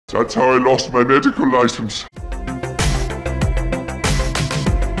That's how I lost my medical license.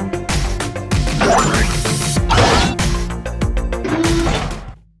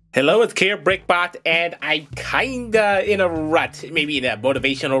 Hello, it's KRBrickBot, and I'm kinda in a rut, maybe in a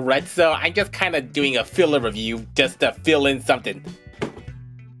motivational rut, so I'm just kinda doing a filler review just to fill in something.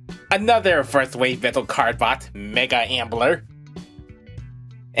 Another first wave metal Cardbot, Mega Ambler.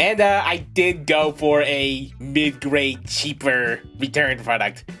 And I did go for a mid-grade, cheaper return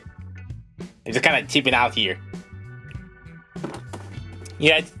product. I'm just kinda cheaping out here.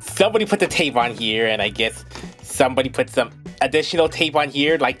 Yeah, somebody put the tape on here, and I guess somebody put some additional tape on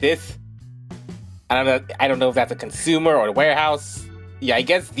here like this. I don't know if that's a consumer or a warehouse. Yeah, I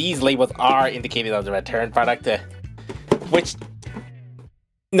guess these labels are indicated on the return product, which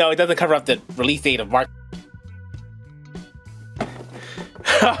no, it doesn't cover up the release date of March.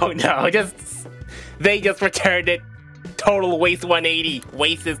 Oh no, they just returned it. Total waste 180.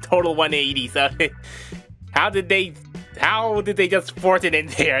 Waste is total 180. So how did they just force it in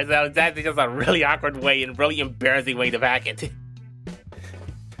there? So that's just a really awkward way and really embarrassing way to pack it.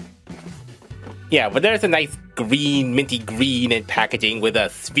 Yeah, but there's a nice green, minty green in packaging with a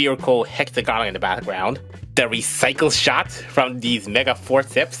spherical hexagon in the background. The recycle shot from these mega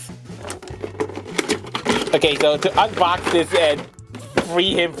forceps. Okay, so to unbox this and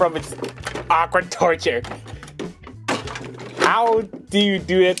free him from its awkward torture. How do you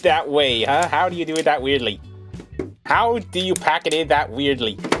do it that way, huh? How do you do it that weirdly? How do you pack it in that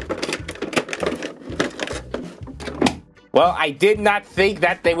weirdly? Well, I did not think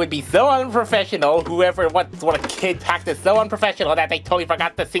that they would be so unprofessional. What a kid packed it so unprofessional that they totally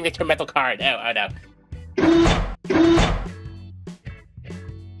forgot the signature metal card. Oh no.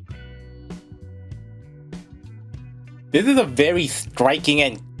 This is a very striking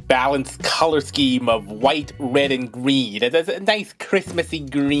and balanced color scheme of white, red, and green. It's a nice Christmassy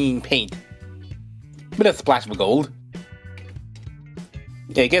green paint. With a splash of gold.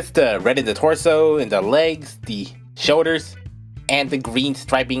 Yeah, I guess the red in the torso, and the legs, the shoulders, and the green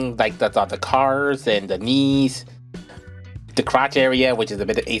striping like that's on the cars and the knees. The crotch area, which is a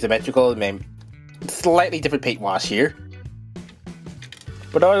bit asymmetrical, and slightly different paint wash here.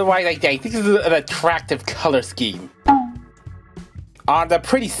 But otherwise, I think this is an attractive color scheme. On the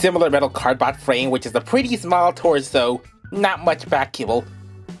pretty similar metal Cardbot frame, which is a pretty small torso, not much back kibble,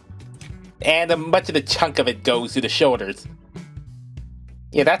 and much of the chunk of it goes to the shoulders.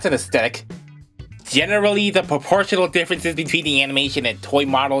 Yeah, that's an aesthetic. Generally, the proportional differences between the animation and toy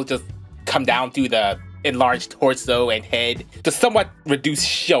models just come down to the enlarged torso and head, the somewhat reduced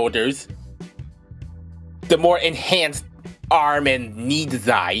shoulders, the more enhanced arm and knee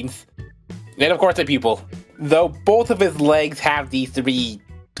designs, and of course the pupil. Though both of his legs have these three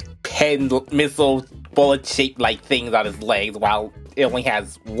pen missile bullet-shaped like things on his legs, while it only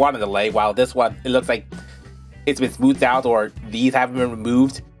has one on the leg, while this one, it looks like it's been smoothed out or these haven't been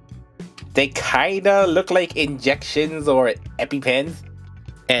removed. They kinda look like injections or EpiPens.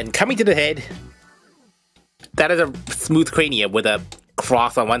 And coming to the head, that is a smooth cranium with a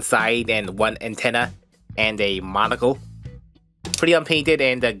cross on one side and one antenna and a monocle. Pretty unpainted,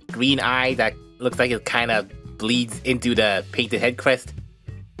 and the green eye that looks like it kinda bleeds into the painted head crest.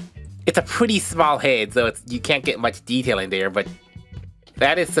 It's a pretty small head, so you can't get much detail in there, but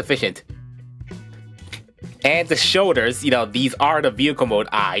that is sufficient. And the shoulders, these are the vehicle mode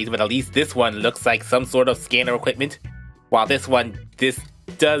eyes, but at least this one looks like some sort of scanner equipment. While this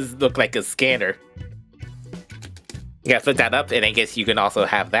does look like a scanner. You gotta flip that up, and I guess you can also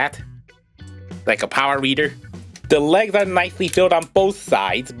have that. Like a power reader. The legs are nicely filled on both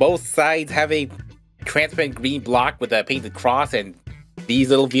sides. Both sides have a transparent green block with a painted cross, and these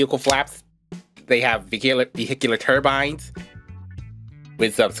little vehicle flaps, they have vehicular turbines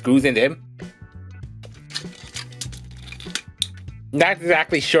with some screws in them. Not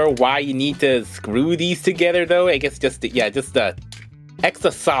exactly sure why you need to screw these together though. I guess just the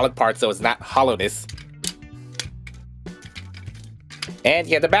extra solid part so it's not hollowness. And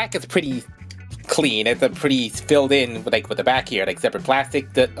yeah, the back is pretty clean. It's a pretty filled in with the back here, like separate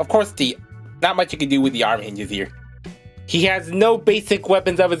plastic. Of course, not much you can do with the arm hinges here. He has no basic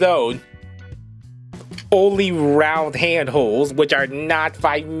weapons of his own. Only round hand holes, which are not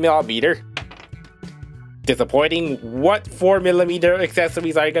 5mm. Disappointing. What 4mm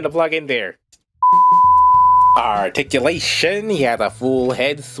accessories are you going to plug in there? Articulation. He has a full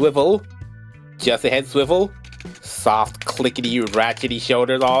head swivel. Just a head swivel. Soft, clickety, ratchety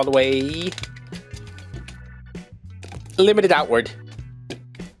shoulders all the way. Limited outward.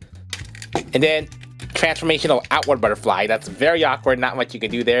 And then transformational outward butterfly. That's very awkward. Not much you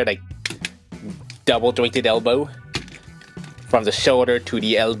can do there. Like double jointed elbow. from the shoulder to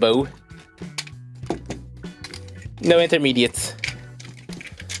the elbow. No intermediates.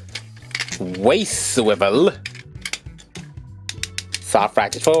 Waist swivel. Soft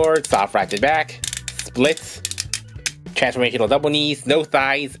ratchet forward, soft ratchet back. Splits. Transformational double knees, no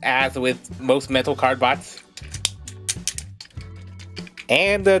thighs, as with most metal Cardbots.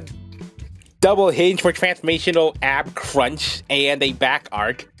 And the double hinge for transformational ab crunch and a back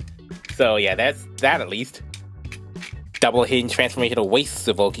arc. So yeah, that's that at least. Double hinge transformational waist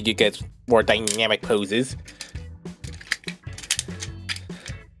swivel, you get more dynamic poses.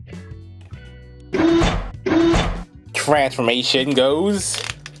 Transformation goes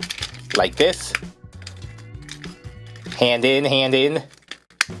like this. Hand in, hand in.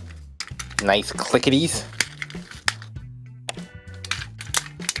 Nice clickities.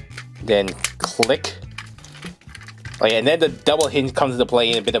 Then click. Oh yeah, and then the double hinge comes into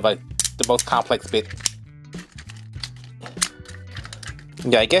play in a bit of the most complex bit.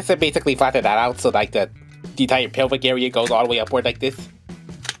 Yeah, I guess I basically flattened that out so like the entire pelvic area goes all the way upward like this.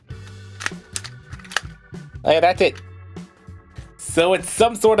 Oh yeah, that's it. So it's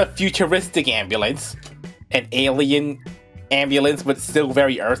some sort of futuristic ambulance. An alien ambulance, but still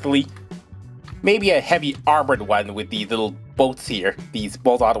very earthly. Maybe a heavy armored one with these little bolts here. These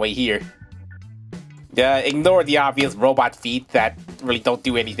bolts all the way here. Ignore the obvious robot feet that really don't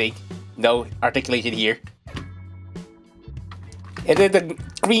do anything. No articulation here. And then the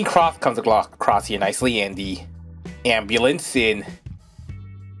green cross comes across here nicely, and the ambulance in...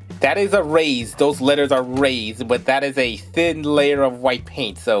 That is a raised, those letters are raised, but that is a thin layer of white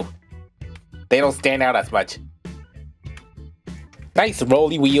paint, so they don't stand out as much. Nice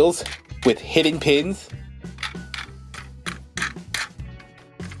rolly wheels with hidden pins.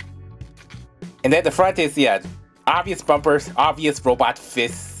 And then the front is, yeah, obvious bumpers, obvious robot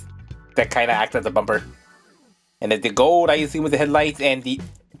fists that kind of act as a bumper. And then the gold, I assume, with the headlights, and the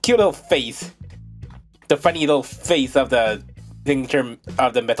cute little face. The funny little face of the signature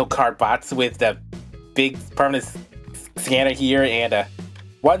of the metal Cardbots with the big permanent scanner here and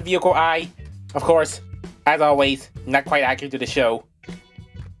one vehicle eye. Of course, as always, not quite accurate to the show.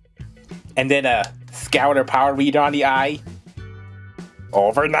 And then a scouter power reader on the eye.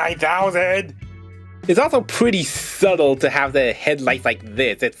 Over 9,000! It's also pretty subtle to have the headlights like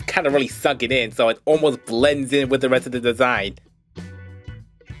this. It's kind of really sunken in, so it almost blends in with the rest of the design.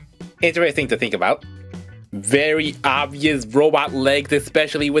 Interesting to think about. Very obvious robot legs,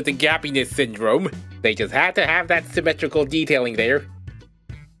 especially with the gappiness syndrome. They just had to have that symmetrical detailing there.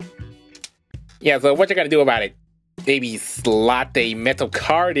 Yeah, so what you're gonna do about it? Maybe slot a metal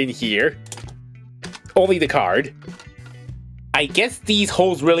card in here. Only the card. I guess these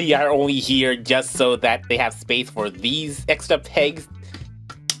holes really are only here just so that they have space for these extra pegs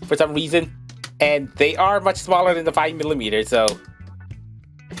for some reason. And they are much smaller than the 5mm, so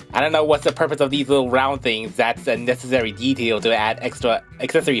I don't know what's the purpose of these little round things. That's a necessary detail to add extra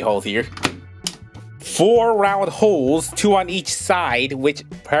accessory holes here. 4 round holes, 2 on each side, which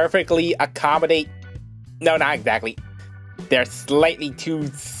perfectly accommodate... No, not exactly. They're slightly too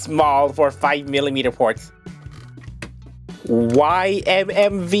small for 5mm ports.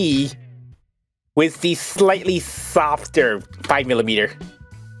 YMMV with the slightly softer 5mm.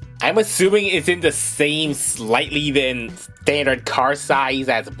 I'm assuming it's in the same slightly than standard car size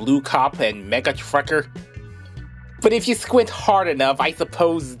as Blue Cop and Mega Trucker. But if you squint hard enough, I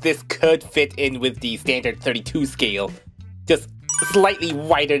suppose this could fit in with the standard 32 scale. Just slightly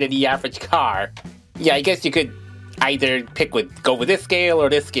wider than the average car. Yeah, I guess you could either go with this scale or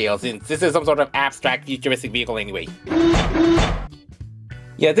this scale, since this is some sort of abstract futuristic vehicle anyway.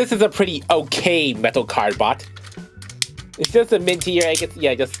 Yeah, this is a pretty okay metal Cardbot. It's just a mid-tier, I guess,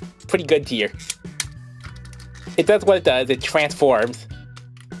 yeah, just pretty good tier. It does what it does, it transforms.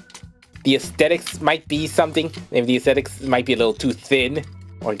 The aesthetics might be something, maybe the aesthetics might be a little too thin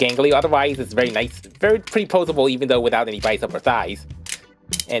or gangly, otherwise it's very nice. Pretty posable even though without any bicep or thighs.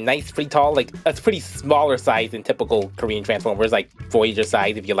 And nice, pretty tall, like, that's pretty smaller size than typical Korean Transformers, like Voyager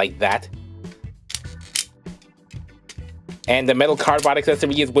size if you like that. And the metal Cardbot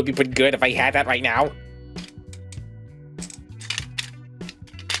accessories would be pretty good if I had that right now.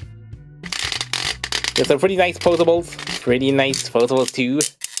 There's some pretty nice posables. Pretty nice posables too.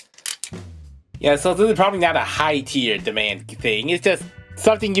 Yeah, so this is probably not a high tier demand thing. It's just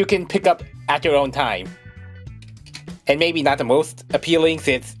something you can pick up at your own time. And maybe not the most appealing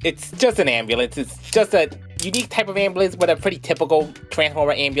since it's just an ambulance. It's just a unique type of ambulance but a pretty typical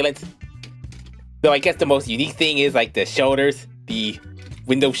Transformer ambulance. So I guess the most unique thing is like the shoulders, the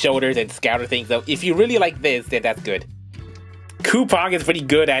window shoulders and scouter things. So if you really like this, then that's good. Coupang is pretty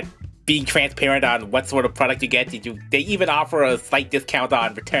good at being transparent on what sort of product you get. They even offer a slight discount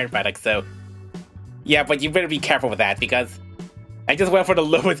on return products, so yeah, but you better be careful with that because I just went for the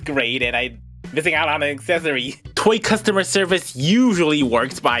lowest grade and I'm missing out on an accessory. Toy customer service usually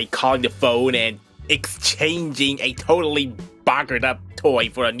works by calling the phone and exchanging a totally boggered up toy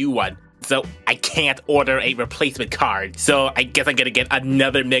for a new one. So I can't order a replacement card, so I guess I'm gonna get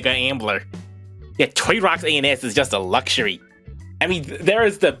another Mega Ambler. Yeah, Toy Rocks A&S is just a luxury. I mean, there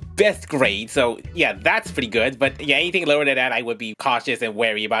is the best grade, so yeah, that's pretty good, but yeah, anything lower than that, I would be cautious and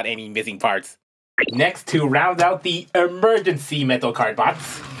wary about any missing parts. Next, to round out the emergency metal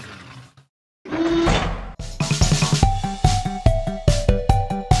Cardbots,